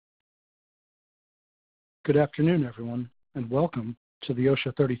Good afternoon, everyone, and welcome to the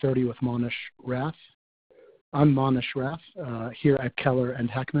OSHA 3030 with Manesh Rath. I'm Manesh Rath here at Keller and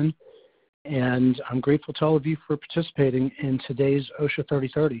Heckman, and I'm grateful to all of you for participating in today's OSHA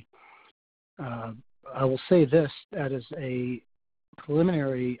 3030. I will say this, that is a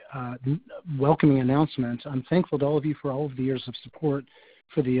preliminary welcoming announcement. I'm thankful to all of you for all of the years of support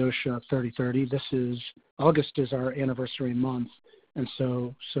for the OSHA 3030. August is our anniversary month. And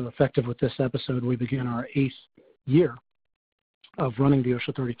so effective with this episode, we begin our 8th year of running the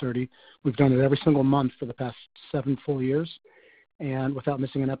OSHA 3030. We've done it every single month for the past 7 full years and without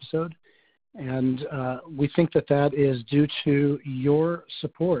missing an episode. And we think that is due to your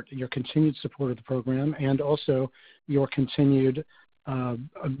support, your continued support of the program, and also your continued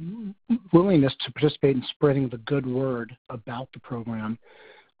willingness to participate in spreading the good word about the program.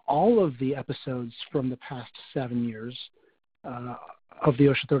 All of the episodes from the past 7 years of the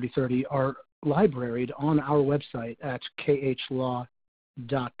OSHA 3030 are libraried on our website at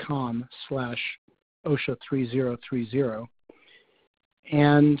khlaw.com/OSHA3030.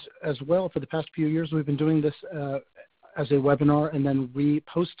 And as well, for the past few years, we've been doing this as a webinar and then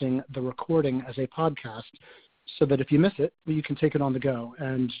reposting the recording as a podcast so that if you miss it, you can take it on the go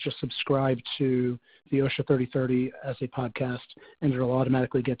and just subscribe to the OSHA 3030 as a podcast, and it'll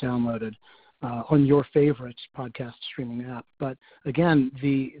automatically get downloaded on your favorite podcast streaming app. But again,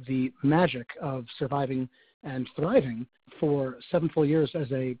 the magic of surviving and thriving for 7 full years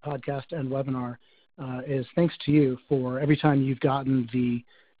as a podcast and webinar is thanks to you for every time you've gotten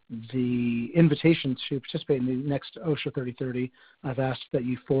the invitation to participate in the next OSHA 3030. I've asked that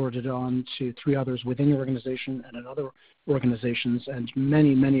you forward it on to 3 others within your organization and in other organizations, and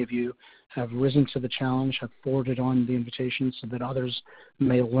many of you have risen to the challenge, have forwarded on the invitation so that others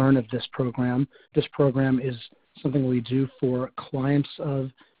may learn of this program. This program is something we do for clients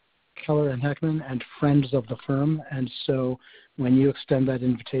of Keller and Heckman and friends of the firm, and so when you extend that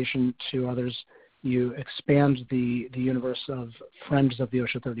invitation to others, you expand the universe of friends of the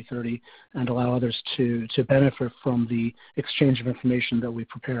OSHA 3030 and allow others to benefit from the exchange of information that we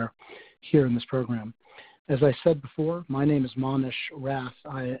prepare here in this program. As I said before, my name is Manesh Rath.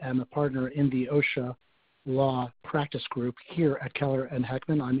 I am a partner in the OSHA Law Practice Group here at Keller and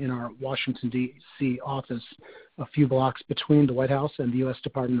Heckman. I'm in our Washington, D.C. office, a few blocks between the White House and the U.S.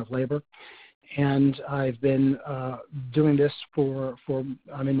 Department of Labor. And I've been doing this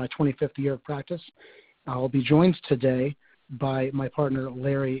I'm in my 25th year of practice. I'll be joined today by my partner,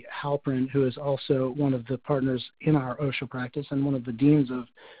 Larry Halpern, who is also one of the partners in our OSHA practice and one of the deans of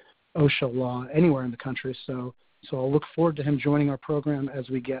OSHA law anywhere in the country. So I'll look forward to him joining our program as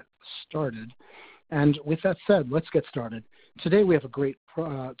we get started. And with that said, let's get started. Today we have a great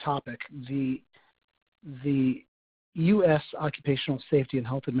topic. The U.S. Occupational Safety and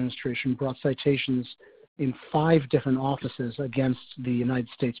Health Administration brought citations in 5 different offices against the United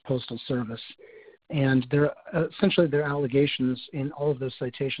States Postal Service. And essentially their allegations in all of those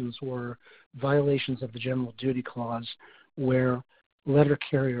citations were violations of the General Duty Clause, where letter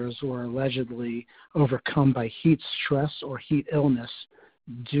carriers were allegedly overcome by heat stress or heat illness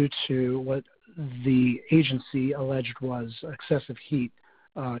due to what the agency alleged was excessive heat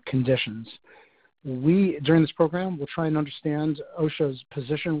conditions. We, during this program, will try and understand OSHA's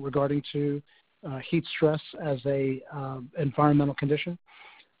position regarding to heat stress as a environmental condition.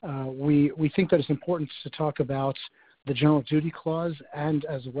 We think that it's important to talk about the General Duty Clause, and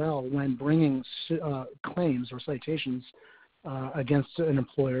as well when bringing claims or citations against an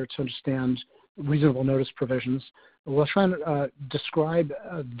employer to understand reasonable notice provisions. We'll try and describe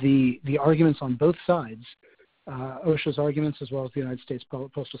the arguments on both sides, OSHA's arguments as well as the United States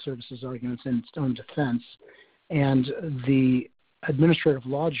Postal Service's arguments in its own defense, and the administrative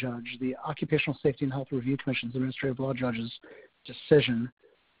law judge, the Occupational Safety and Health Review Commission's administrative law judge's decision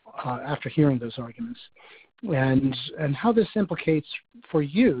after hearing those arguments, and how this implicates for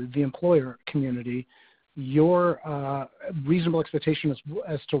you, the employer community, your reasonable expectation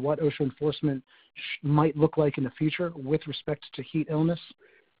as to what OSHA enforcement might look like in the future with respect to heat illness.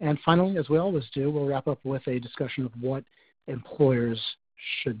 And finally, as we always do, we'll wrap up with a discussion of what employers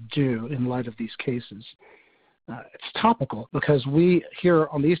should do in light of these cases. It's topical because we here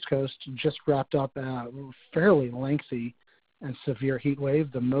on the East Coast just wrapped up a fairly lengthy and severe heat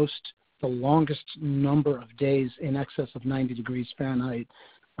wave, the longest number of days in excess of 90 degrees Fahrenheit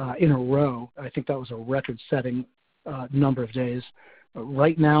in a row. I think that was a record-setting number of days.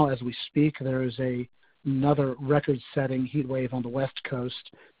 Right now, as we speak, there is another record-setting heat wave on the West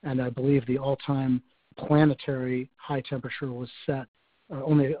Coast, and I believe the all-time planetary high temperature was set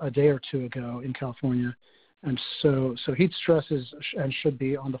only a day or 2 ago in California. And so heat stress is and should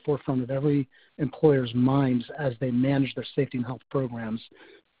be on the forefront of every employer's minds as they manage their safety and health programs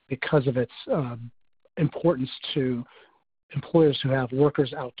because of its importance to employers who have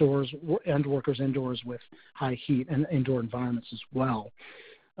workers outdoors and workers indoors with high heat and indoor environments as well.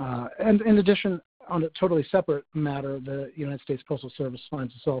 And in addition, on a totally separate matter, the United States Postal Service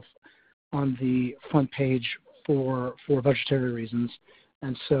finds itself on the front page for budgetary reasons.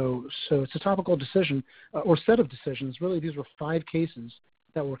 And so it's a topical decision or set of decisions. Really, these were 5 cases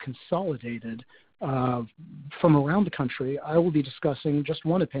that were consolidated from around the country. I will be discussing just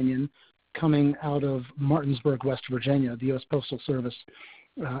one opinion coming out of Martinsburg, West Virginia, the U.S. Postal Service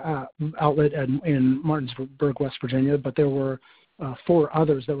outlet in Martinsburg, West Virginia. But there were 4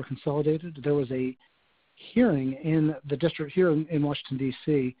 others that were consolidated. There was a hearing in the district here in Washington,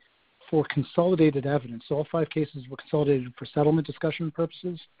 D.C., for consolidated evidence. So all 5 cases were consolidated for settlement discussion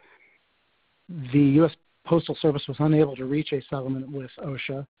purposes. The U.S. Postal Service was unable to reach a settlement with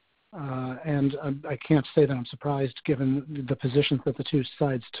OSHA, and I can't say that I'm surprised given the positions that the 2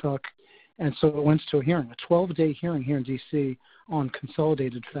 sides took. And so it went to a hearing, a 12-day hearing here in D.C. on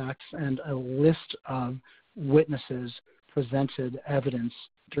consolidated facts, and a list of witnesses presented evidence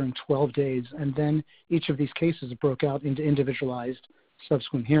during 12 days. And then each of these cases broke out into individualized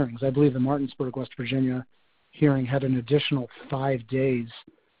subsequent hearings. I believe the Martinsburg, West Virginia hearing had an additional 5 days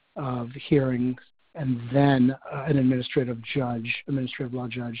of hearings, and then an administrative law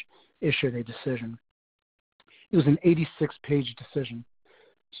judge issued a decision. It was an 86-page decision.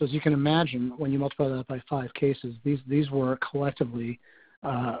 So as you can imagine, when you multiply that by 5 cases, these were collectively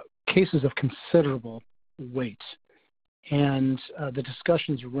cases of considerable weight. And the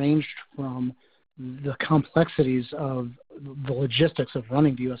discussions ranged from the complexities of the logistics of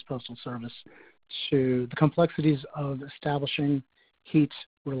running the U.S. Postal Service to the complexities of establishing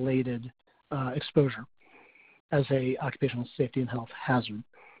heat-related exposure as a occupational safety and health hazard.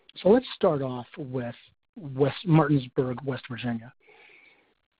 So let's start off with Martinsburg, West Virginia.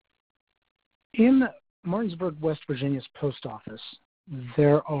 In Martinsburg, West Virginia's post office,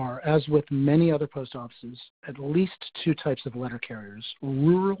 there are, as with many other post offices, at least 2 types of letter carriers: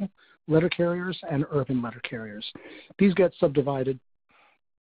 rural letter carriers and urban letter carriers. These get subdivided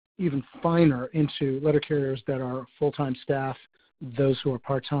even finer into letter carriers that are full-time staff, those who are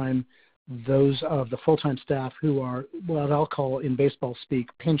part-time, those of the full-time staff who are what I'll call in baseball speak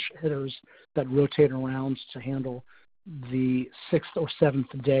pinch hitters that rotate around to handle the 6th or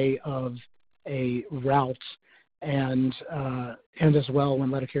 7th day of a route, and as well when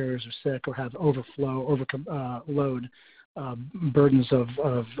letter carriers are sick or have overload burdens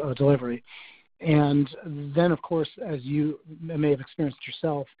of delivery. And then, of course, as you may have experienced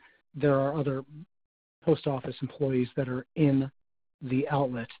yourself, there are other post office employees that are in the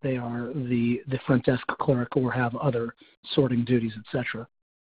outlet. They are the front desk clerk or have other sorting duties, etc.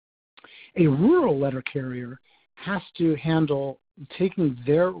 A rural letter carrier has to handle taking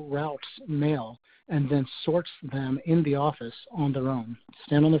their routes mail and then sorts them in the office on their own.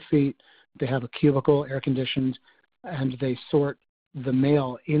 Stand on their feet, they have a cubicle, air-conditioned, and they sort the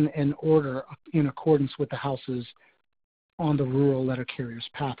mail in an order in accordance with the houses on the rural letter carrier's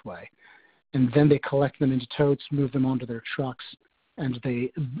pathway. And then they collect them into totes, move them onto their trucks, and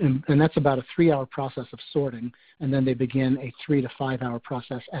that's about a 3-hour process of sorting, and then they begin a 3 to 5 hour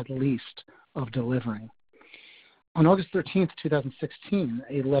process at least of delivering. On August 13th, 2016,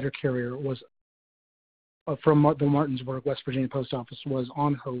 a letter carrier was from the Martinsburg, West Virginia post office was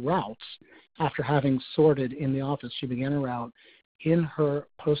on her routes after having sorted in the office. She began her route in her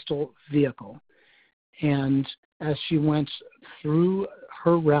postal vehicle, and as she went through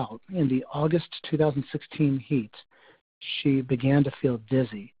her route in the August 2016 heat, she began to feel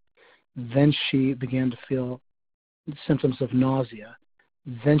dizzy. Then she began to feel symptoms of nausea.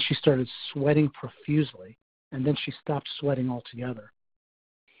 Then she started sweating profusely, and then she stopped sweating altogether.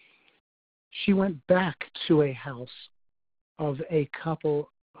 She went back to a house of a couple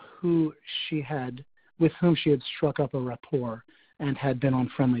with whom she had struck up a rapport and had been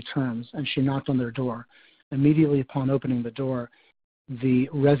on friendly terms, and she knocked on their door. Immediately upon opening the door, the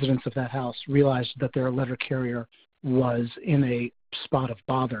residents of that house realized that their letter carrier was in a spot of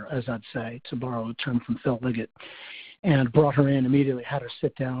bother, as I'd say, to borrow a term from Phil Liggett, and brought her in immediately, had her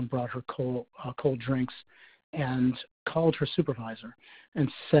sit down, brought her cold drinks, and called her supervisor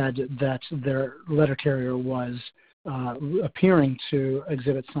and said that their letter carrier was appearing to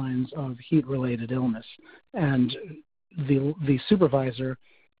exhibit signs of heat-related illness. And the supervisor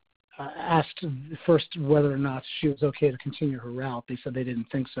asked first whether or not she was okay to continue her route. They said they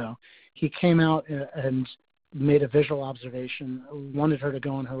didn't think so. He came out and made a visual observation, wanted her to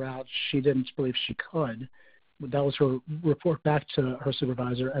go on her route. She didn't believe she could. That was her report back to her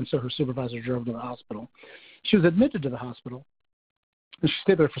supervisor, and so her supervisor drove to the hospital. She was admitted to the hospital, and she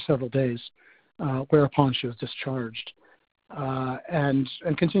stayed there for several days, whereupon she was discharged and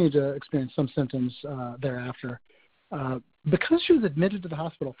continued to experience some symptoms thereafter. Because she was admitted to the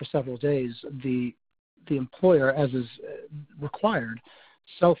hospital for several days, the employer, as is required,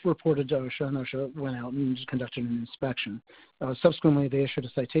 self-reported to OSHA, and OSHA went out and just conducted an inspection. Subsequently, they issued a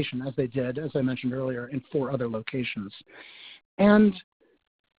citation, as they did, as I mentioned earlier, in 4 other locations. And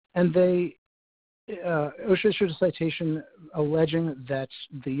they OSHA issued a citation alleging that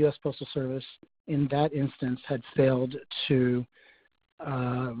the U.S. Postal Service, in that instance, had failed to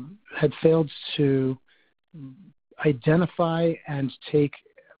identify and take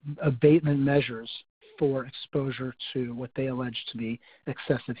abatement measures for exposure to what they alleged to be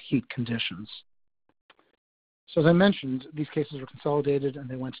excessive heat conditions. So as I mentioned, these cases were consolidated and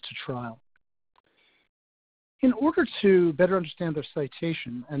they went to trial. In order to better understand their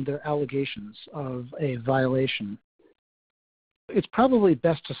citation and their allegations of a violation, it's probably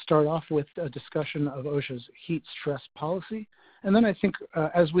best to start off with a discussion of OSHA's heat stress policy. And then I think,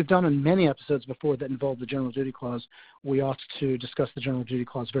 as we've done in many episodes before that involve the General Duty Clause, we ought to discuss the General Duty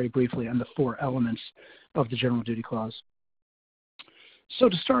Clause very briefly and the 4 elements of the General Duty Clause. So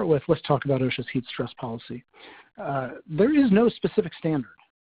to start with, let's talk about OSHA's heat stress policy. There is no specific standard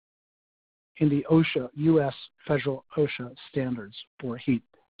in the OSHA, U.S. federal OSHA standards for heat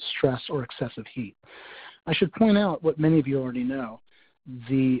stress or excessive heat. I should point out what many of you already know.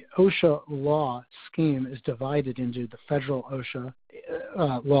 The OSHA law scheme is divided into the federal OSHA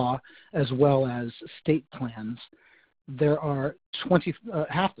law as well as state plans. There are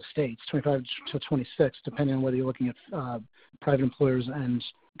half the states, 25 to 26, depending on whether you're looking at private employers and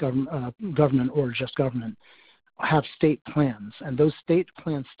government or just government, have state plans. And those state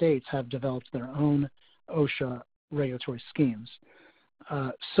plan states have developed their own OSHA regulatory schemes.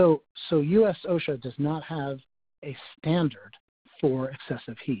 So U.S. OSHA does not have a standard for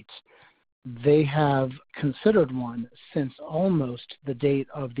excessive heat. They have considered one since almost the date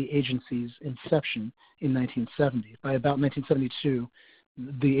of the agency's inception in 1970. By about 1972,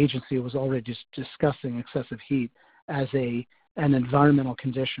 the agency was already discussing excessive heat as an environmental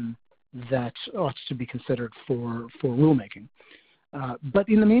condition that ought to be considered for rulemaking. But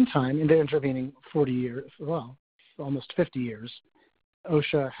in the meantime, in the intervening 40 years, well, almost 50 years,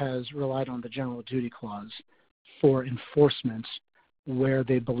 OSHA has relied on the General Duty Clause for enforcement where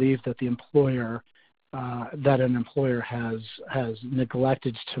they believe that the employer, that an employer has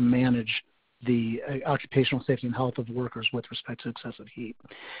neglected to manage the occupational safety and health of workers with respect to excessive heat.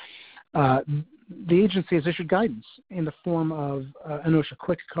 The agency has issued guidance in the form of an OSHA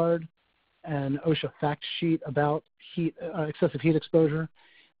quick card, an OSHA fact sheet about excessive heat exposure.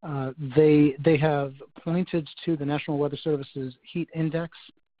 They have pointed to the National Weather Service's heat index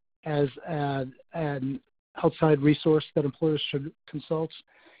as an outside resource that employers should consult,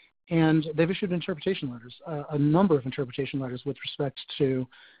 and they've issued interpretation letters, a number of interpretation letters with respect to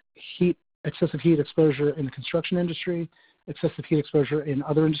excessive heat exposure in the construction industry, excessive heat exposure in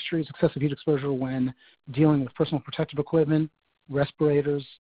other industries, excessive heat exposure when dealing with personal protective equipment, respirators,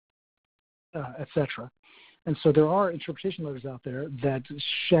 etc. And so there are interpretation letters out there that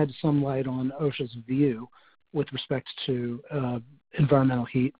shed some light on OSHA's view with respect to environmental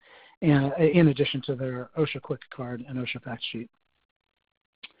heat, and in addition to their OSHA quick card and OSHA fact sheet.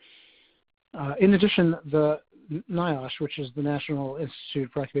 In addition, the NIOSH, which is the National Institute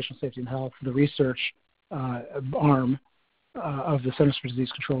for Occupational Safety and Health, the research arm of the Centers for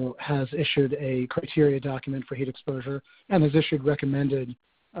Disease Control, has issued a criteria document for heat exposure and has issued recommended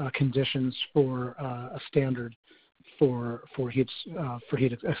conditions for a standard for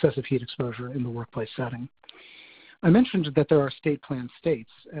excessive heat exposure in the workplace setting. I mentioned that there are state plan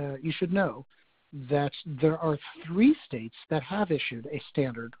states. You should know that there are 3 states that have issued a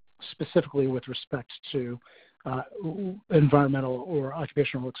standard specifically with respect to environmental or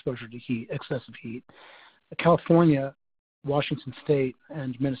occupational exposure to excessive heat. California, Washington State,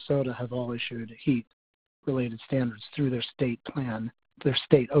 and Minnesota have all issued heat-related standards through their state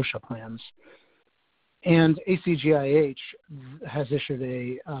OSHA plans. And ACGIH has issued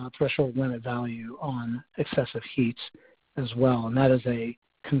a threshold limit value on excessive heat as well, and that is a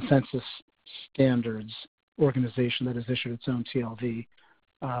consensus standards organization that has issued its own TLV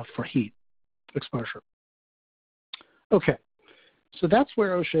for heat exposure. Okay, so that's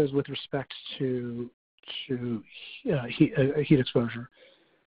where OSHA is with respect to heat exposure.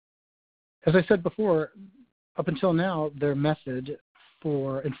 As I said before, up until now, their method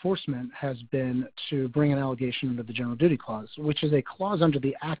for enforcement has been to bring an allegation under the General Duty Clause, which is a clause under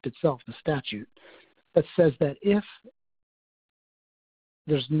the Act itself, the statute, that says that if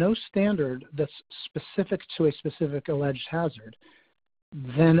there's no standard that's specific to a specific alleged hazard,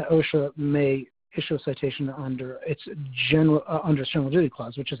 then OSHA may issue a citation under its general duty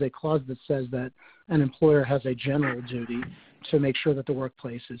clause, which is a clause that says that an employer has a general duty to make sure that the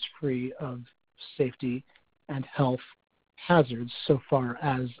workplace is free of safety and health hazards so far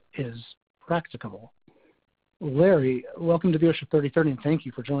as is practicable. Larry, welcome to the OSHA 3030, and thank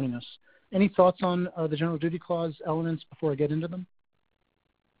you for joining us. Any thoughts on the general duty clause elements before I get into them?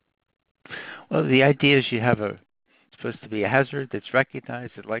 Well, the idea is you have supposed to be a hazard that's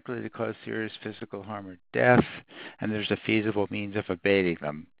recognized, that's likely to cause serious physical harm or death, and there's a feasible means of abating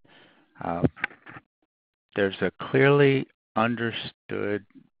them. There's a clearly understood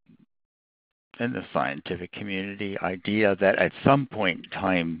in the scientific community idea that at some point in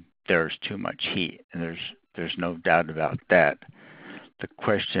time there's too much heat, and there's no doubt about that. The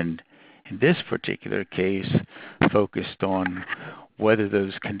question in this particular case focused on whether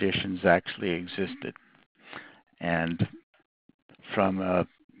those conditions actually existed. And from an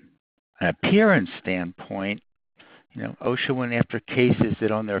appearance standpoint, OSHA went after cases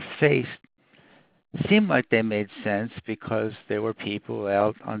that on their face seemed like they made sense because there were people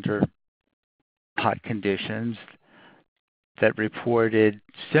out under hot conditions that reported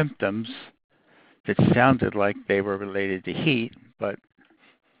symptoms that sounded like they were related to heat, but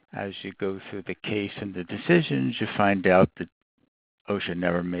as you go through the case and the decisions, you find out that OSHA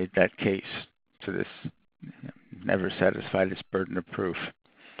never made that case. So this never satisfied its burden of proof.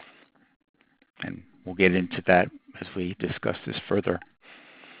 And we'll get into that as we discuss this further.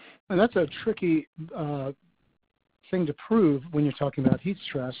 And that's a tricky thing to prove when you're talking about heat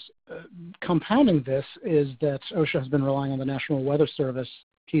stress. Compounding this is that OSHA has been relying on the National Weather Service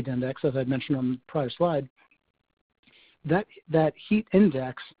heat index, as I mentioned on the prior slide. That heat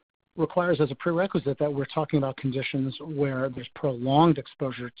index requires as a prerequisite that we're talking about conditions where there's prolonged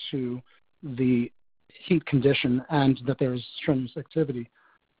exposure to the heat condition and that there's strenuous activity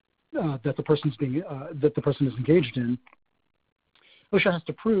that the person is engaged in. OSHA has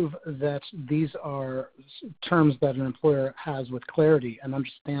to prove that these are terms that an employer has with clarity and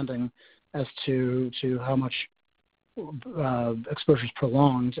understanding as to how much exposure is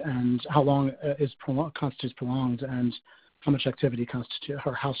prolonged and how long constitutes prolonged, and how much activity constitutes,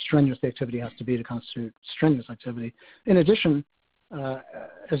 or how strenuous the activity has to be to constitute strenuous activity. In addition,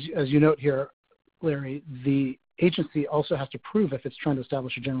 as you note here, Larry, the agency also has to prove, if it's trying to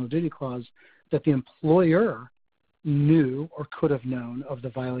establish a general duty clause, that the employer knew or could have known of the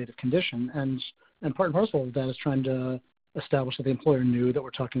violated condition. And part and parcel of that is trying to establish that the employer knew that we're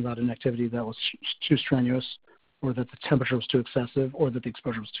talking about an activity that was too strenuous, or that the temperature was too excessive, or that the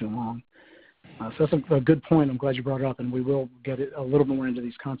exposure was too long. So that's a good point. I'm glad you brought it up, and we will get a little bit more into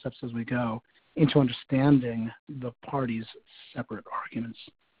these concepts as we go into understanding the parties' separate arguments.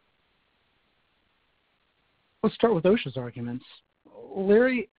 Let's start with OSHA's arguments.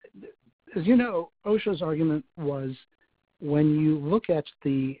 Larry, as you know, OSHA's argument was when you look at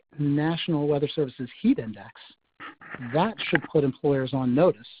the National Weather Service's heat index, that should put employers on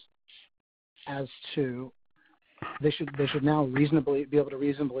notice as to they should now be able to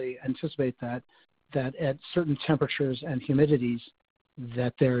reasonably anticipate that at certain temperatures and humidities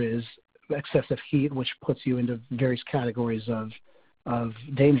that there is excessive heat, which puts you into various categories of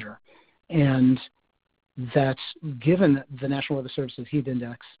danger. And that given the National Weather Service's heat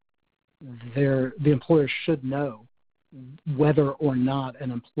index, the employer should know whether or not an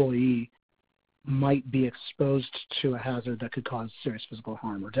employee might be exposed to a hazard that could cause serious physical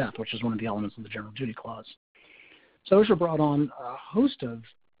harm or death, which is one of the elements of the general duty clause. So OSHA brought on a host of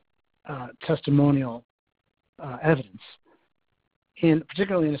testimonial evidence,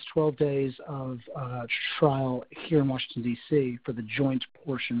 particularly in its 12 days of trial here in Washington, D.C. for the joint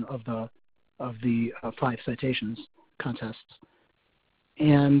portion of the 5 citations contests.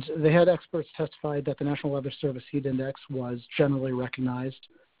 And they had experts testify that the National Weather Service heat index was generally recognized.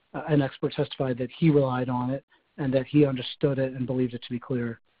 An expert testified that he relied on it and that he understood it and believed it to be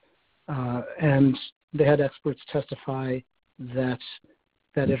clear. And they had experts testify that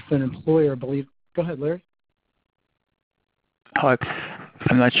if an employer believed... Go ahead, Larry. I'm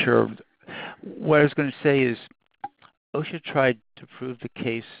not sure. What I was going to say is OSHA tried to prove the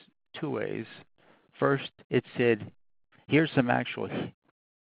case 2 ways. First, it said, here's some actual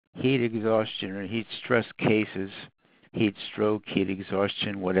heat exhaustion or heat stress cases, heat stroke, heat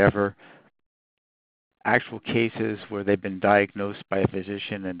exhaustion, whatever, actual cases where they've been diagnosed by a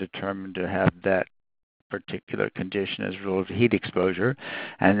physician and determined to have that particular condition as a result of heat exposure.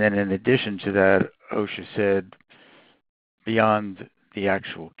 And then in addition to that, OSHA said, beyond the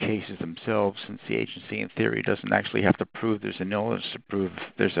actual cases themselves, since the agency in theory doesn't actually have to prove there's an illness to prove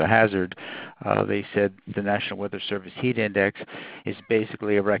there's a hazard. They said the National Weather Service Heat Index is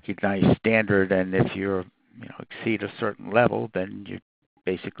basically a recognized standard, and if you exceed a certain level, then you're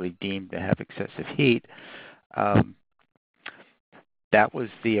basically deemed to have excessive heat. That was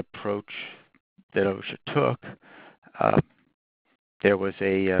the approach that OSHA took. There was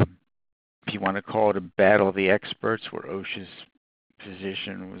if you want to call it a battle of the experts, where OSHA's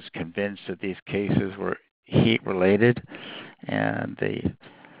physician was convinced that these cases were heat-related, and the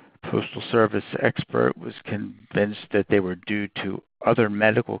Postal Service expert was convinced that they were due to other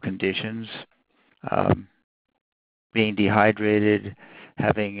medical conditions, being dehydrated,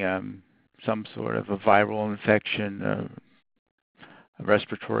 having some sort of a viral infection, a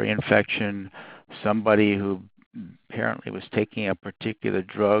respiratory infection, somebody who apparently was taking a particular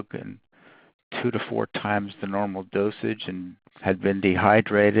drug and 2 to 4 times the normal dosage and had been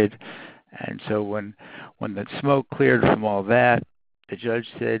dehydrated. And so when the smoke cleared from all that, the judge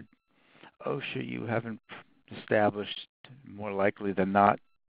said, OSHA, you haven't established more likely than not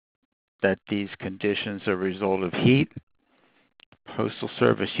that these conditions are a result of heat. Postal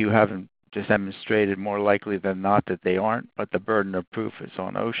Service, you haven't demonstrated more likely than not that they aren't, but the burden of proof is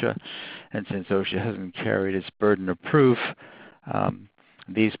on OSHA. And since OSHA hasn't carried its burden of proof,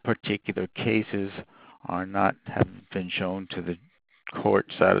 these particular cases have been shown to the court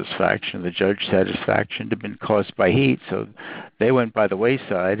satisfaction, the judge satisfaction, to have been caused by heat. So they went by the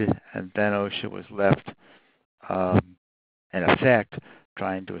wayside, and then OSHA was left, in effect,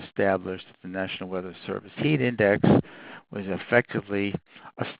 trying to establish that the National Weather Service Heat Index was effectively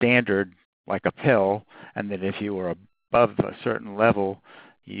a standard like a pill, and that if you were above a certain level,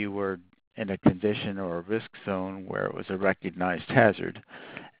 you were in a condition or a risk zone where it was a recognized hazard.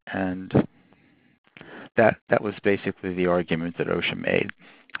 And that was basically the argument that OSHA made,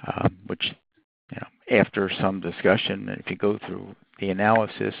 which, after some discussion, if you go through the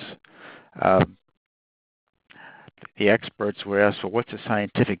analysis, the experts were asked, well, what's the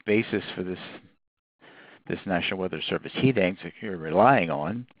scientific basis for this National Weather Service heat index that you're relying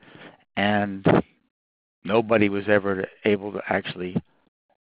on? And nobody was ever able to actually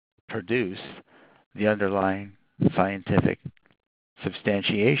produce the underlying scientific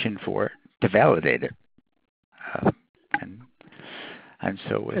substantiation for it to validate it. And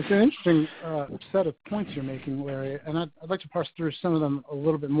so it's an interesting set of points you're making, Larry, and I'd like to parse through some of them a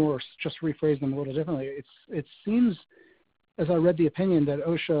little bit more, just rephrase them a little differently. It seems, as I read the opinion, that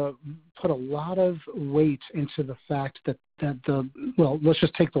OSHA put a lot of weight into the fact that let's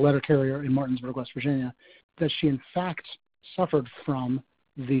just take the letter carrier in Martinsburg, West Virginia, that she in fact suffered from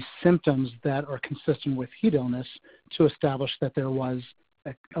the symptoms that are consistent with heat illness to establish that there was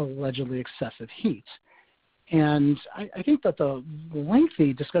allegedly excessive heat. And I think that the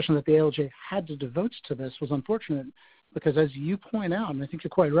lengthy discussion that the ALJ had to devote to this was unfortunate because, as you point out, and I think you're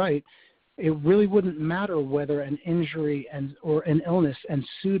quite right, it really wouldn't matter whether an injury or an illness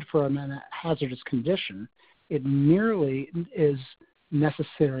ensued from a hazardous condition. It merely is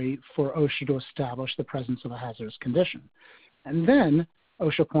necessary for OSHA to establish the presence of a hazardous condition. And then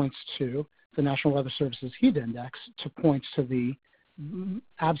OSHA points to the National Weather Service's heat index to point to the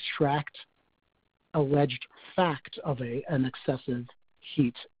abstract alleged fact of an excessive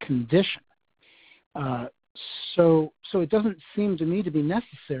heat condition. So it doesn't seem to me to be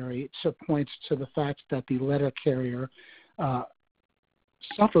necessary to point to the fact that the letter carrier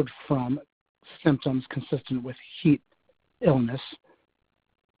suffered from symptoms consistent with heat illness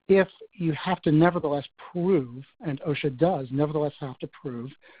if you have to nevertheless prove, and OSHA does nevertheless have to prove,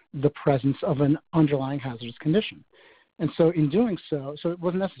 the presence of an underlying hazardous condition. And so in doing so it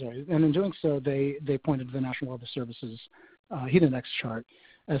wasn't necessary. And in doing so, they pointed to the National Weather Service's heat index chart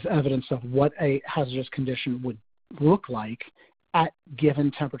as evidence of what a hazardous condition would look like at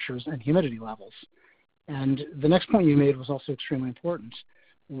given temperatures and humidity levels. And the next point you made was also extremely important.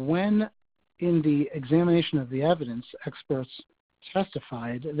 When in the examination of the evidence, experts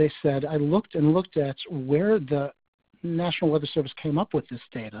testified, they said, I looked at where the National Weather Service came up with this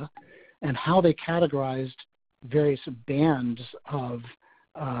data and how they categorized various bands of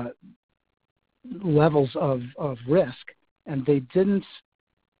levels of risk, and they didn't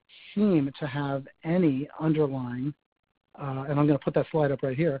seem to have any underlying, and I'm going to put that slide up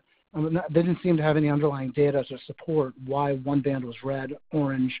right here, they didn't seem to have any underlying data to support why one band was red,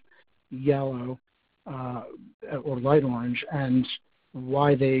 orange, yellow, or light orange, and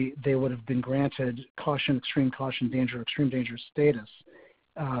why they would have been granted caution, extreme caution, danger, extreme danger status.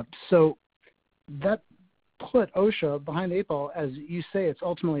 So that put OSHA behind the 8 ball. As you say, it's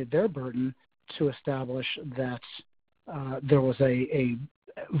ultimately their burden to establish that there was a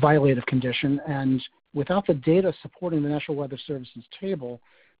violative condition, and without the data supporting the National Weather Service's table,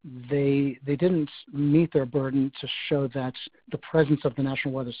 they didn't meet their burden to show that the presence of the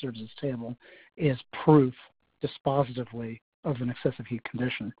National Weather Service's table is proof dispositively of an excessive heat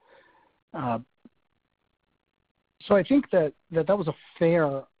condition. So I think that was a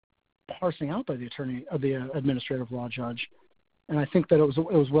fair parsing out by the administrative law judge, and I think that it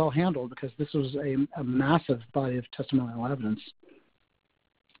was well handled because this was a massive body of testimonial evidence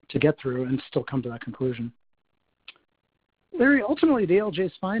to get through and still come to that conclusion. Larry, ultimately the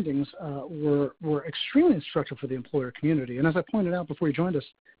ALJ's findings were extremely instructive for the employer community, and as I pointed out before you joined us,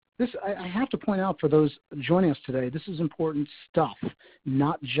 I have to point out for those joining us today, this is important stuff,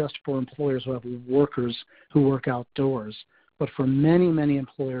 not just for employers who have workers who work outdoors, but for many, many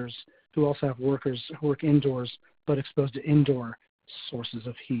employers who also have workers who work indoors but exposed to indoor sources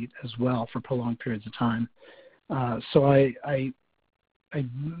of heat as well for prolonged periods of time. So I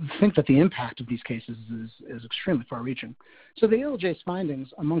think that the impact of these cases is extremely far-reaching. So the ALJ's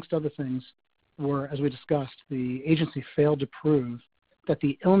findings, amongst other things, were, as we discussed, the agency failed to prove that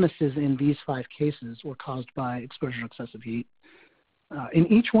the illnesses in these 5 cases were caused by exposure to excessive heat.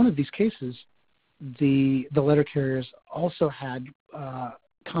 In each one of these cases, the letter carriers also had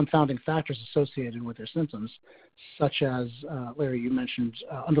confounding factors associated with their symptoms, such as, Larry, you mentioned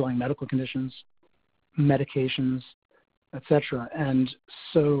underlying medical conditions, medications, etc. And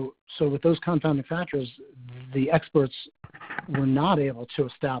so with those confounding factors, the experts were not able to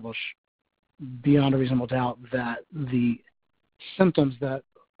establish beyond a reasonable doubt that the symptoms that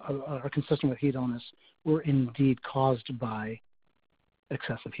are consistent with heat illness were indeed caused by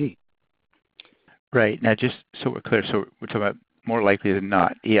excessive heat. Right. Now, just so we're clear, so we're talking about more likely than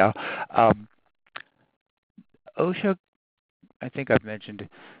not. Yeah. OSHA, I think I've mentioned,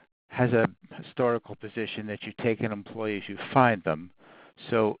 has a historical position that you take an employee as you find them.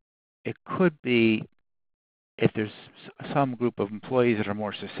 So it could be if there's some group of employees that are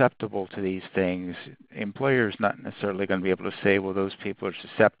more susceptible to these things, the employer is not necessarily going to be able to say, well, those people are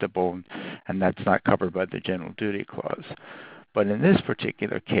susceptible, and that's not covered by the general duty clause. But in this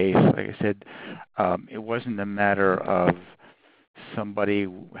particular case, like I said, it wasn't a matter of somebody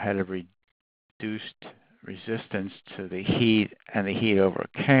who had a reduced resistance to the heat and the heat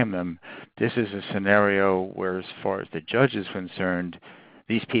overcame them. This is a scenario where, as far as the judge is concerned,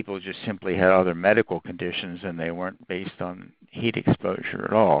 these people just simply had other medical conditions and they weren't based on heat exposure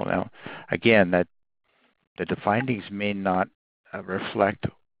at all. Now, again, that the findings may not reflect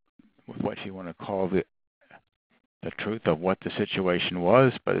what you want to call the truth of what the situation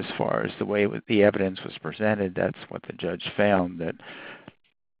was, but as far as the way the evidence was presented, that's what the judge found, that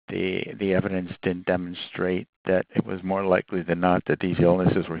the evidence didn't demonstrate that it was more likely than not that these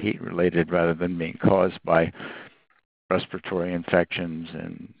illnesses were heat-related rather than being caused by respiratory infections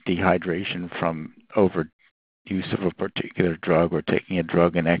and dehydration from overuse of a particular drug or taking a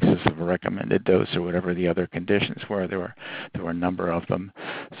drug in excess of a recommended dose or whatever the other conditions were. There were a number of them.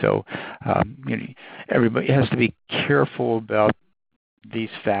 So everybody has to be careful about these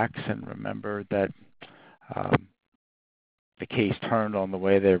facts and remember that the case turned on the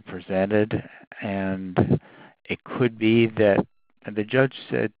way they're presented, and it could be that, and the judge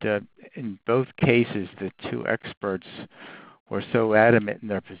said in both cases the 2 experts were so adamant in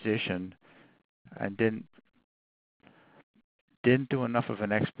their position and didn't do enough of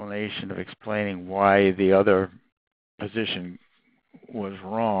an explanation of explaining why the other position was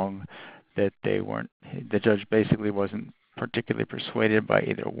wrong, that the judge basically wasn't particularly persuaded by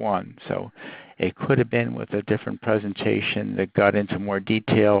either one. So it could have been with a different presentation that got into more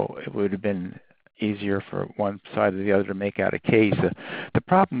detail, it would have been easier for one side or the other to make out a case. The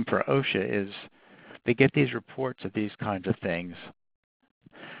problem for OSHA is they get these reports of these kinds of things,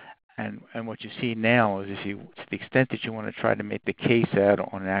 and what you see now is to the extent that you want to try to make the case out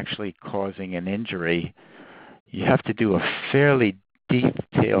on actually causing an injury, you have to do a fairly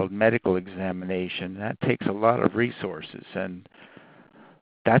detailed medical examination. That takes a lot of resources, and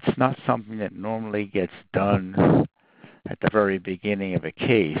that's not something that normally gets done at the very beginning of a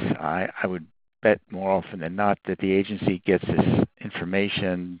case. I would bet more often than not that the agency gets this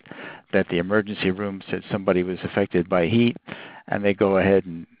information that the emergency room said somebody was affected by heat, and they go ahead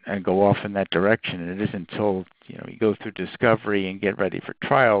and go off in that direction. And it isn't until you go through discovery and get ready for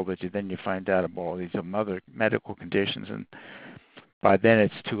trial that you find out about all these other medical conditions, and by then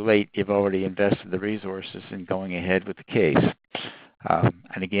it's too late. You've already invested the resources in going ahead with the case.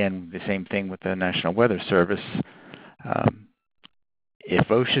 And again, the same thing with the National Weather Service. If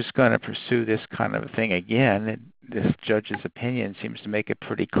OSHA is going to pursue this kind of a thing again, this judge's opinion seems to make it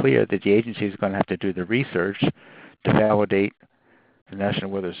pretty clear that the agency is going to have to do the research to validate the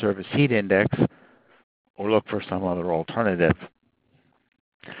National Weather Service heat index or look for some other alternative.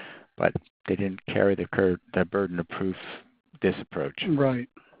 But they didn't carry the burden of proof this approach. Right.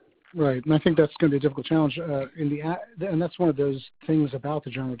 Right, and I think that's going to be a difficult challenge. And that's one of those things about the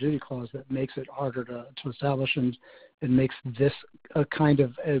general duty clause that makes it harder to establish, and it makes this a kind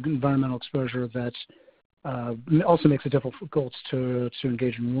of environmental exposure that also makes it difficult to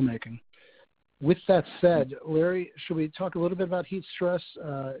engage in rulemaking. With that said, Larry, should we talk a little bit about heat stress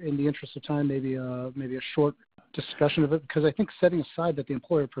in the interest of time? Maybe a short discussion of it, because I think setting aside that the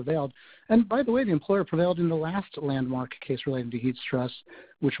employer prevailed, and by the way, the employer prevailed in the last landmark case relating to heat stress,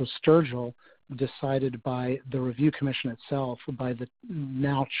 which was Sturgill, decided by the Review Commission itself, by the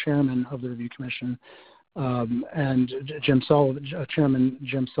now chairman of the Review Commission, and Chairman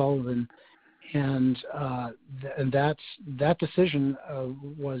Jim Sullivan. And that decision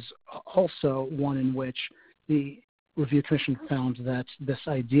was also one in which the Review Commission found that this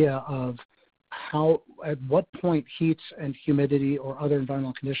idea of at what point heat and humidity or other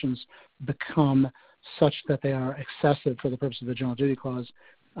environmental conditions become such that they are excessive for the purpose of the general duty clause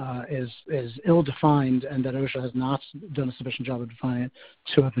is ill-defined, and that OSHA has not done a sufficient job of defining it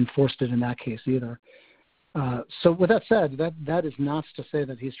to have enforced it in that case either. So with that said, that is not to say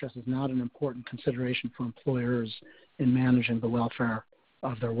that heat stress is not an important consideration for employers in managing the welfare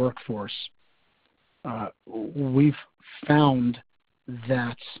of their workforce. We've found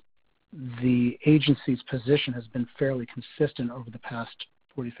that the agency's position has been fairly consistent over the past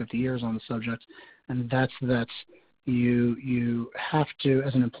 40, 50 years on the subject, and that's that you have to,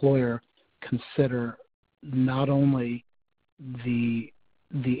 as an employer, consider not only the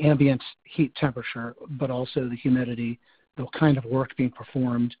ambient heat temperature, but also the humidity, the kind of work being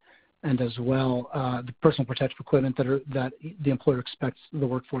performed, and as well the personal protective equipment that the employer expects the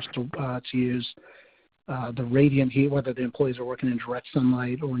workforce to use, the radiant heat, whether the employees are working in direct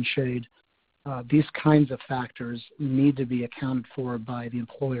sunlight or in shade. These kinds of factors need to be accounted for by the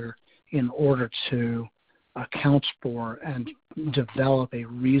employer in order to account for and develop a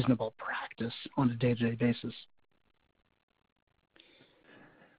reasonable practice on a day-to-day basis.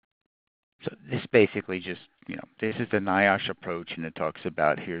 So this basically just, this is the NIOSH approach, and it talks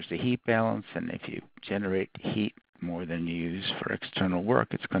about here's the heat balance, and if you generate heat more than you use for external work,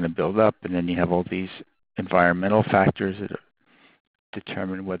 it's going to build up, and then you have all these environmental factors that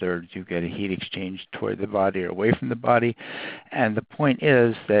determine whether you get a heat exchange toward the body or away from the body. And the point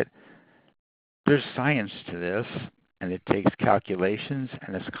is that there's science to this, and it takes calculations,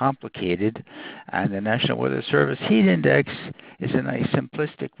 and it's complicated. And the National Weather Service Heat Index is a nice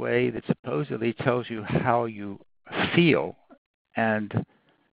simplistic way that supposedly tells you how you feel. And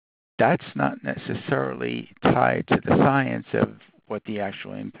that's not necessarily tied to the science of what the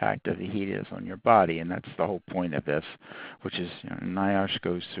actual impact of the heat is on your body. And that's the whole point of this, which is NIOSH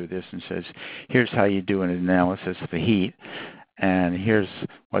goes through this and says, here's how you do an analysis of the heat. And here's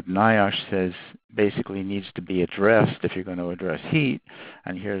what NIOSH says basically needs to be addressed if you're going to address heat.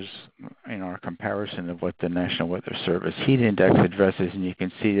 And here's our comparison of what the National Weather Service Heat Index addresses. And you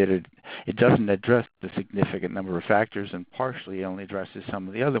can see that it doesn't address the significant number of factors, and partially only addresses some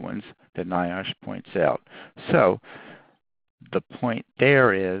of the other ones that NIOSH points out. So the point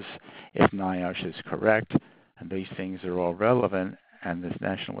there is, if NIOSH is correct, and these things are all relevant, and this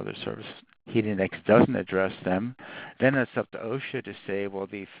National Weather Service Heat Index doesn't address them, then it's up to OSHA to say, well,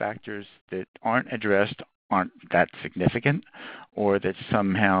 the factors that aren't addressed aren't that significant, or that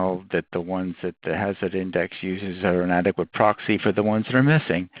somehow that the ones that the hazard index uses are an adequate proxy for the ones that are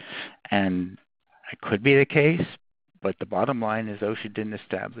missing. And it could be the case, but the bottom line is OSHA didn't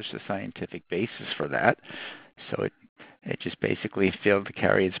establish a scientific basis for that. So it just basically failed to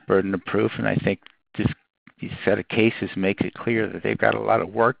carry its burden of proof, and I think these set of cases makes it clear that they've got a lot of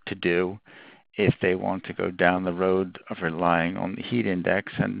work to do if they want to go down the road of relying on the heat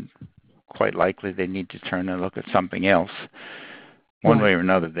index, and quite likely they need to turn and look at something else. One way or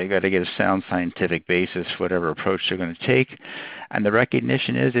another, they got to get a sound scientific basis for whatever approach they're going to take, and the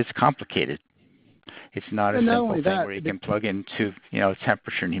recognition is it's complicated. It's not a simple thing where you can plug into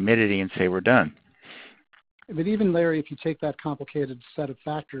temperature and humidity and say we're done. But even, Larry, if you take that complicated set of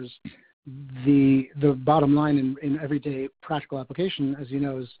factors, the bottom line in everyday practical application, as you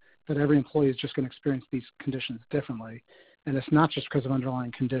know, is that every employee is just going to experience these conditions differently. And it's not just because of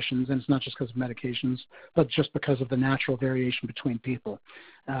underlying conditions, and it's not just because of medications, but just because of the natural variation between people,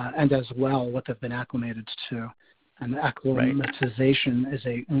 and as well what they've been acclimated to. And acclimatization is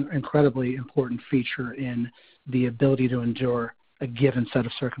an incredibly important feature in the ability to endure a given set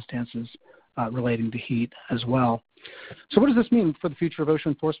of circumstances. relating to heat as well. So what does this mean for the future of OSHA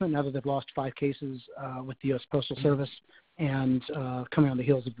enforcement now that they've lost 5 cases with the U.S. Postal Service and coming on the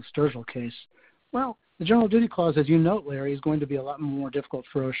heels of the Sturgill case? Well, the general duty clause, as you note, Larry, is going to be a lot more difficult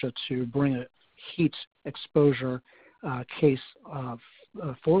for OSHA to bring a heat exposure case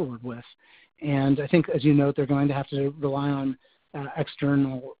forward with. And I think, as you note, they're going to have to rely on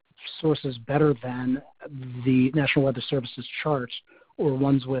external sources better than the National Weather Service's charts or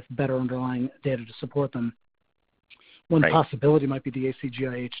ones with better underlying data to support them. One possibility might be the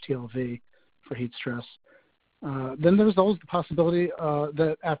ACGI-HTLV for heat stress. Then there's always the possibility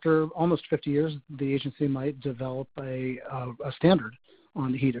that after almost 50 years, the agency might develop a standard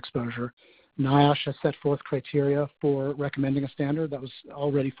on heat exposure. NIOSH has set forth criteria for recommending a standard. That was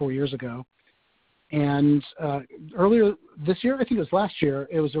already 4 years ago. And earlier this year, I think it was last year,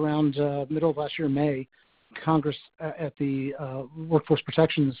 it was around middle of last year, May, Congress at the Workforce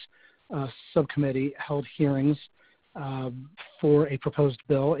Protections Subcommittee held hearings for a proposed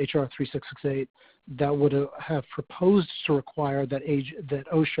bill, H.R. 3668, that would have proposed to require that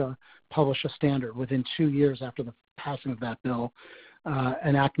OSHA publish a standard within 2 years after the passing of that bill,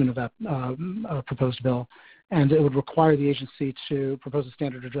 enactment of that proposed bill. And it would require the agency to propose a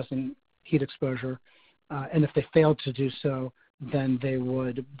standard addressing heat exposure. And if they failed to do so, then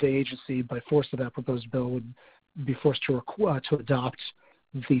the agency, by force of that proposed bill, would be forced to adopt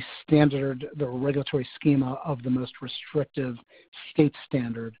the standard, the regulatory schema of the most restrictive state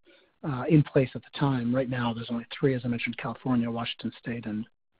standard in place at the time. Right now, there's only 3, as I mentioned: California, Washington State, and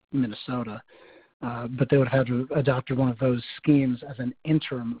Minnesota. But they would have had to adopt one of those schemes as an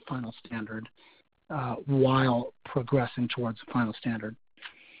interim final standard while progressing towards the final standard.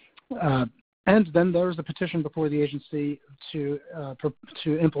 And then there's a petition before the agency to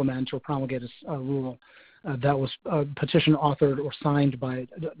implement or promulgate a rule that was a petition authored or signed by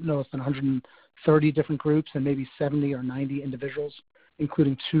no less than 130 different groups and maybe 70 or 90 individuals,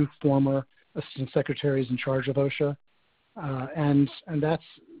 including 2 former assistant secretaries in charge of OSHA. And that's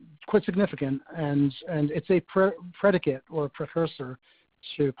quite significant, and it's a predicate or a precursor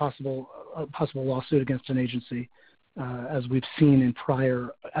to a possible lawsuit against an agency, as we've seen in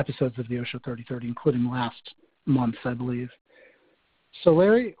prior episodes of the OSHA 3030, including last month, I believe. So,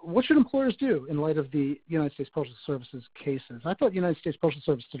 Larry, what should employers do in light of the United States Postal Service's cases? I thought the United States Postal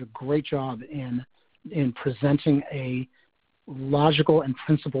Service did a great job in presenting a logical and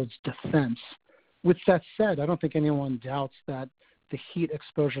principled defense. With that said, I don't think anyone doubts that the heat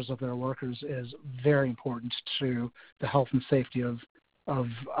exposures of their workers is very important to the health and safety of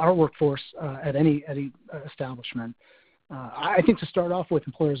our workforce at any establishment. I think to start off with,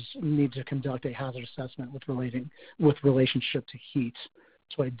 employers need to conduct a hazard assessment with relationship to heat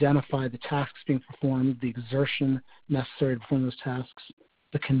to identify the tasks being performed, the exertion necessary to perform those tasks,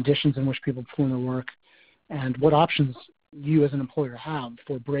 the conditions in which people perform their work, and what options you as an employer have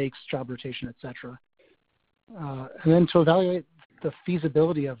for breaks, job rotation, etc. And then to evaluate the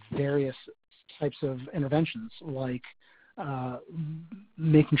feasibility of various types of interventions, like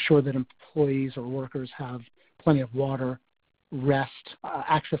making sure that employees or workers have plenty of water, rest,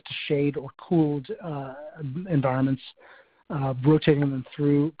 access to shade or cooled environments, rotating them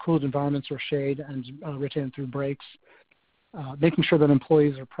through cooled environments or shade, and rotating them through breaks, making sure that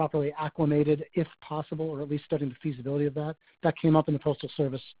employees are properly acclimated if possible, or at least studying the feasibility of that. That came up in the Postal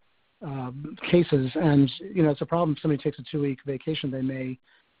Service cases, and it's a problem. If somebody takes a 2-week vacation, they may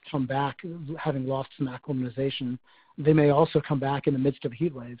come back having lost some acclimatization. They may also come back in the midst of a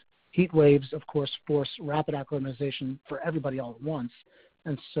heat wave. Heat waves, of course, force rapid acclimatization for everybody all at once,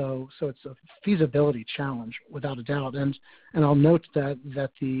 and so it's a feasibility challenge without a doubt. And I'll note that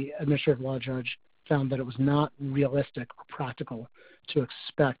the administrative law judge found that it was not realistic or practical to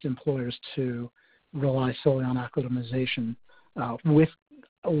expect employers to rely solely on acclimatization with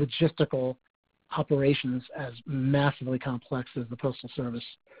logistical operations as massively complex as the Postal Service.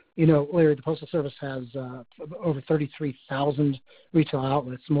 Larry, the Postal Service has over 33,000 retail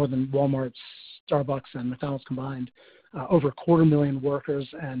outlets, more than Walmart, Starbucks, and McDonald's combined, over 250,000 workers,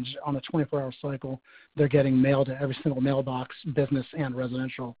 and on a 24-hour cycle, they're getting mail to every single mailbox, business and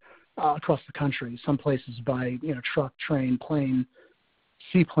residential, across the country, some places by truck, train, plane,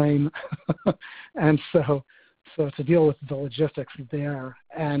 seaplane. And so to deal with the logistics there,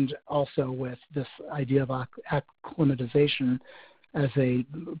 and also with this idea of acclimatization as a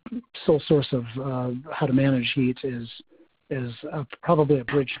sole source of how to manage heat is probably a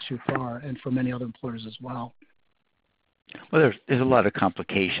bridge too far, and for many other employers as well. Well, there's a lot of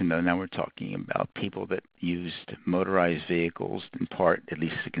complication, though. Now we're talking about people that used motorized vehicles in part, at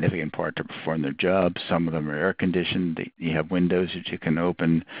least a significant part, to perform their jobs. Some of them are air conditioned. You have windows that you can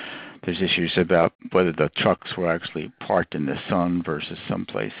open. There's issues about whether the trucks were actually parked in the sun versus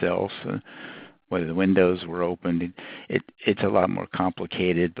someplace else, whether the windows were opened. It's a lot more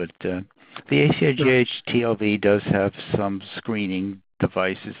complicated, but the ACIGH TLV does have some screening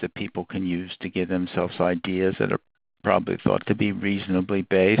devices that people can use to give themselves ideas that are probably thought to be reasonably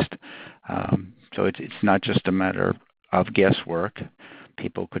based. So it's not just a matter of guesswork.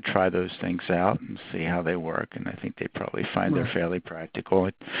 People could try those things out and see how they work, and I think they probably find they're fairly practical.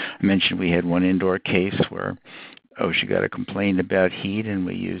 I mentioned we had one indoor case where OSHA got a complaint about heat, and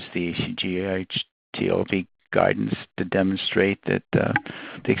we used the ACGH TLV guidance to demonstrate that the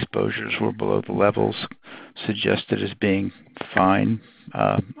exposures were below the levels suggested as being fine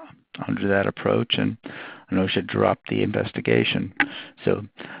under that approach, and OSHA dropped the investigation. So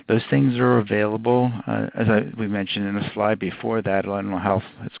those things are available. As we mentioned in a slide before that, I don't know how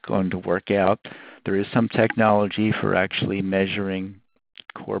it's going to work out. There is some technology for actually measuring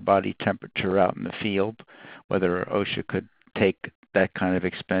core body temperature out in the field. Whether OSHA could take that kind of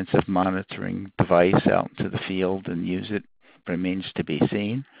expensive monitoring device out into the field and use it remains to be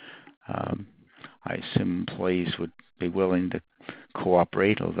seen. I assume employees would be willing to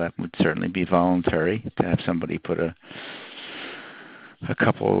cooperate, although that would certainly be voluntary to have somebody put a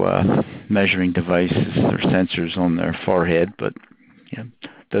couple measuring devices or sensors on their forehead. But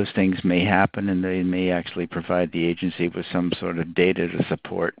those things may happen, and they may actually provide the agency with some sort of data to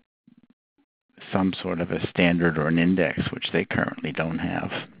support some sort of a standard or an index, which they currently don't have.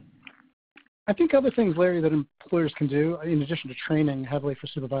 I think other things, Larry, that employers can do, in addition to training heavily for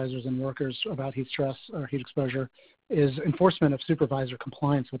supervisors and workers about heat stress or heat exposure, is enforcement of supervisor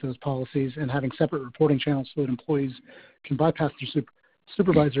compliance with those policies and having separate reporting channels so that employees can bypass their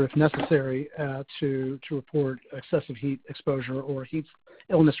supervisor if necessary to report excessive heat exposure or heat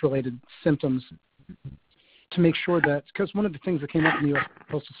illness-related symptoms, to make sure that, because one of the things that came up in the U.S.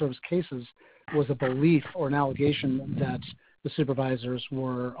 Postal Service cases was a belief or an allegation that the supervisors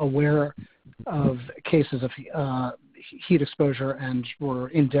were aware of cases of heat exposure and were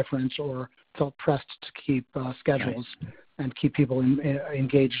indifferent or felt pressed to keep schedules and keep people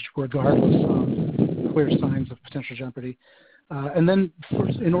engaged regardless of clear signs of potential jeopardy. And then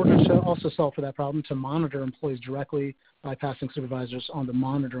in order to also solve for that problem, to monitor employees directly, bypassing supervisors on the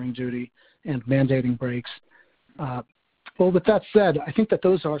monitoring duty and mandating breaks. Well, with that said, I think that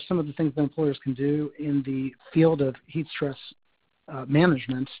those are some of the things that employers can do in the field of heat stress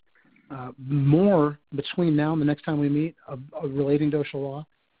management. More between now and the next time we meet relating to OSHA law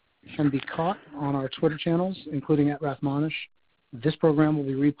can be caught on our Twitter channels, including at Rath Manesh. This program will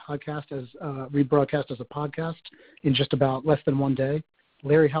be rebroadcast as a podcast in just about less than 1 day.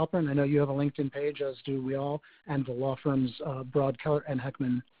 Larry Halpern, I know you have a LinkedIn page, as do we all, and the law firms Keller and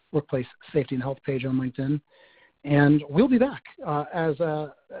Heckman Workplace Safety and Health page on LinkedIn. And we'll be back as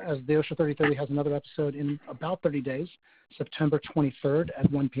the OSHA 3030 has another episode in about 30 days, September 23rd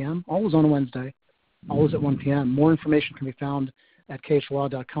at 1 p.m., always on a Wednesday, always at 1 p.m. More information can be found at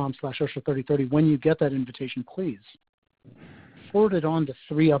khlaw.com/OSHA 3030. When you get that invitation, please forward it on to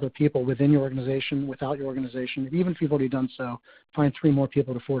 3 other people within your organization, without your organization. Even if you've already done so, find 3 more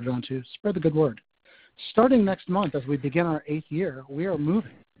people to forward it on to. Spread the good word. Starting next month, as we begin our 8th year, we are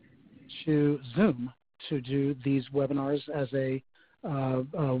moving to Zoom to do these webinars as a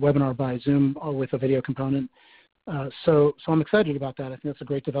webinar by Zoom with a video component. So I'm excited about that. I think that's a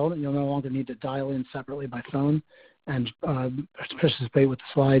great development. You'll no longer need to dial in separately by phone and participate with the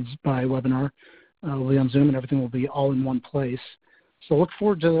slides by webinar. We'll be on Zoom, and everything will be all in one place. So look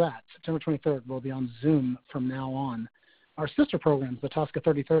forward to that. September 23rd, we'll be on Zoom from now on. Our sister programs, the TSCA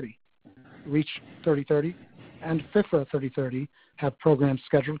 3030, REACH 3030, and FIFRA 3030 have programs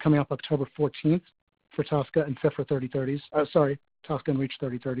scheduled coming up October 14th for TSCA and FIFRA 3030s. TSCA and REACH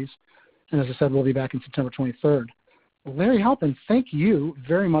 3030s. And as I said, we'll be back in September 23rd. Larry Halpern, thank you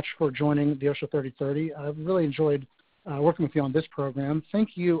very much for joining the OSHA 3030. I've really enjoyed working with you on this program. Thank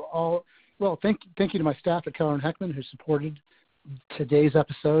you all. Well, thank you to my staff at Keller and Heckman who supported today's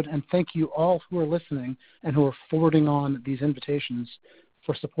episode, and thank you all who are listening and who are forwarding on these invitations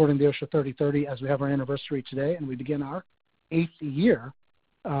for supporting the OSHA 3030 as we have our anniversary today and we begin our 8th year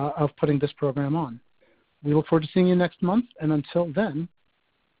of putting this program on. We look forward to seeing you next month, and until then,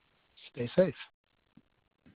 stay safe.